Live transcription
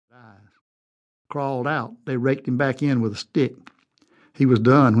crawled out, they raked him back in with a stick. He was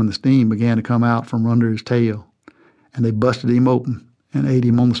done when the steam began to come out from under his tail, and they busted him open and ate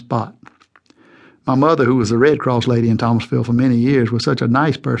him on the spot. My mother, who was the Red Cross lady in Thomasville for many years, was such a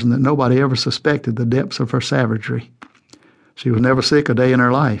nice person that nobody ever suspected the depths of her savagery. She was never sick a day in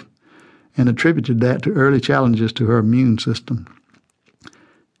her life, and attributed that to early challenges to her immune system.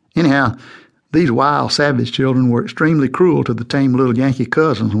 Anyhow, these wild, savage children were extremely cruel to the tame little Yankee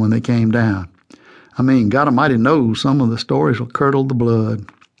cousins when they came down. I mean, God Almighty knows some of the stories will curdle the blood.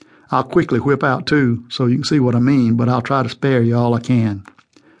 I'll quickly whip out two so you can see what I mean, but I'll try to spare you all I can.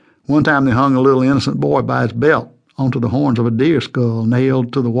 One time they hung a little innocent boy by his belt onto the horns of a deer skull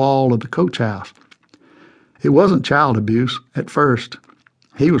nailed to the wall of the coach house. It wasn't child abuse at first.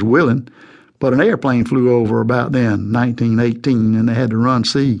 He was willing, but an airplane flew over about then, 1918, and they had to run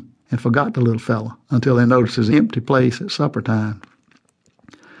see and forgot the little fella until they noticed his empty place at supper time.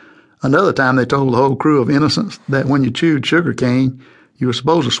 Another time they told the whole crew of innocents that when you chewed sugar cane, you were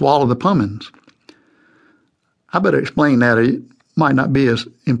supposed to swallow the pummins. I better explain that. It might not be as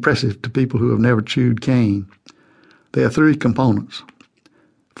impressive to people who have never chewed cane. There are three components.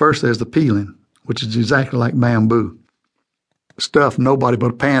 First, there's the peeling, which is exactly like bamboo. Stuff nobody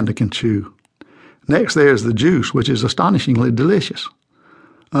but a panda can chew. Next, there's the juice, which is astonishingly delicious.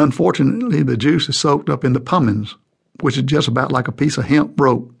 Unfortunately, the juice is soaked up in the pummins, which is just about like a piece of hemp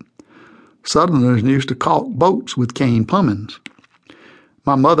rope. Southerners used to caulk boats with cane pummins.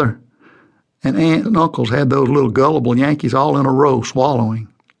 My mother and aunts and uncles had those little gullible Yankees all in a row swallowing,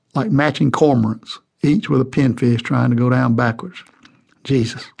 like matching cormorants, each with a pinfish trying to go down backwards.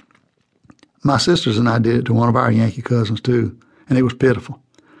 Jesus. My sisters and I did it to one of our Yankee cousins, too, and it was pitiful.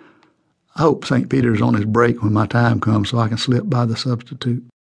 I hope St. Peter's on his break when my time comes so I can slip by the substitute.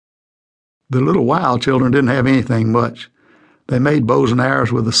 The little wild children didn't have anything much. They made bows and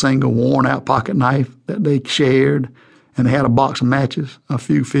arrows with a single worn-out pocket knife that they shared, and they had a box of matches, a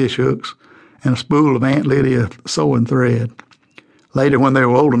few fish hooks, and a spool of Aunt Lydia sewing thread. Later, when they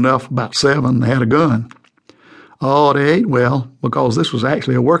were old enough, about 7, they had a gun. Oh, they ate well, because this was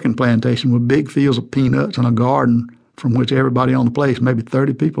actually a working plantation with big fields of peanuts and a garden from which everybody on the place, maybe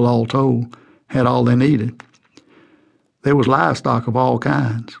 30 people all told, had all they needed. There was livestock of all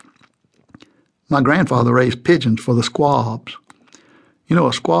kinds. My grandfather raised pigeons for the squabs. You know,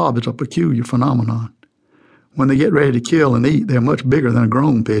 a squab is a peculiar phenomenon. When they get ready to kill and eat, they're much bigger than a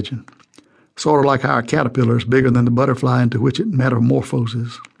grown pigeon, sort of like how a caterpillar is bigger than the butterfly into which it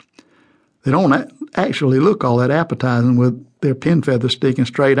metamorphoses. They don't actually look all that appetizing with their pin feathers sticking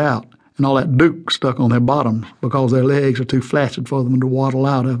straight out and all that duke stuck on their bottoms because their legs are too flaccid for them to waddle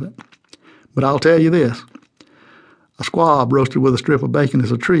out of it. But I'll tell you this, a squab roasted with a strip of bacon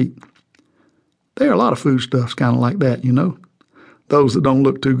is a treat. There are a lot of foodstuffs kind of like that, you know. Those that don't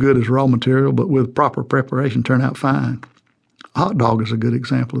look too good as raw material but with proper preparation turn out fine. A hot dog is a good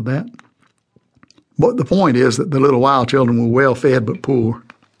example of that. But the point is that the little wild children were well fed but poor.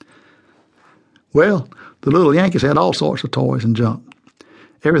 Well, the little Yankees had all sorts of toys and junk.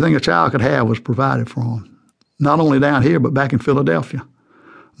 Everything a child could have was provided for them. Not only down here, but back in Philadelphia.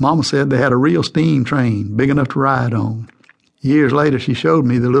 Mama said they had a real steam train, big enough to ride on. Years later, she showed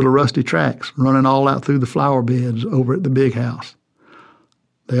me the little rusty tracks running all out through the flower beds over at the big house.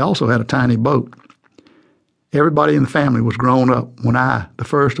 They also had a tiny boat. Everybody in the family was grown up when I, the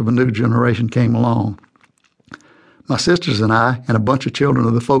first of a new generation, came along. My sisters and I, and a bunch of children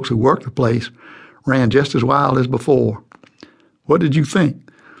of the folks who worked the place, ran just as wild as before. What did you think?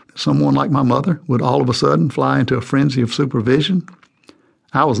 That someone like my mother would all of a sudden fly into a frenzy of supervision?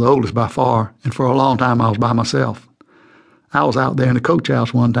 I was the oldest by far, and for a long time I was by myself. I was out there in the coach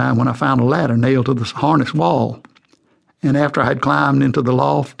house one time when I found a ladder nailed to the harness wall. And after I had climbed into the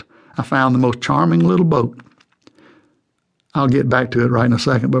loft, I found the most charming little boat. I'll get back to it right in a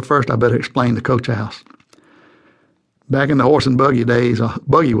second, but first I better explain the coach house. Back in the horse and buggy days, a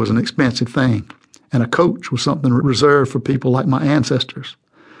buggy was an expensive thing, and a coach was something reserved for people like my ancestors,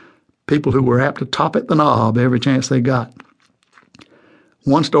 people who were apt to top at the knob every chance they got.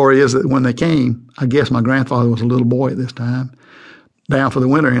 One story is that when they came, I guess my grandfather was a little boy at this time, down for the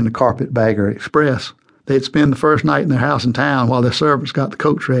winter in the Carpetbagger Express, they'd spend the first night in their house in town while their servants got the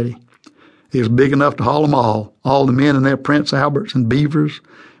coach ready. It was big enough to haul them all the men in their Prince Alberts and beavers,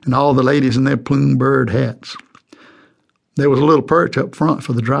 and all the ladies in their plume bird hats. There was a little perch up front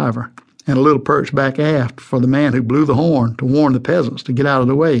for the driver, and a little perch back aft for the man who blew the horn to warn the peasants to get out of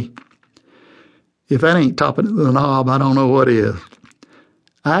the way. If that ain't topping at the knob, I don't know what is.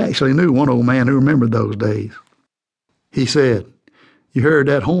 I actually knew one old man who remembered those days. He said, "You heard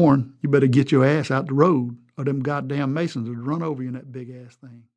that horn, you better get your ass out the road, or them goddamn masons would run over you in that big-ass thing."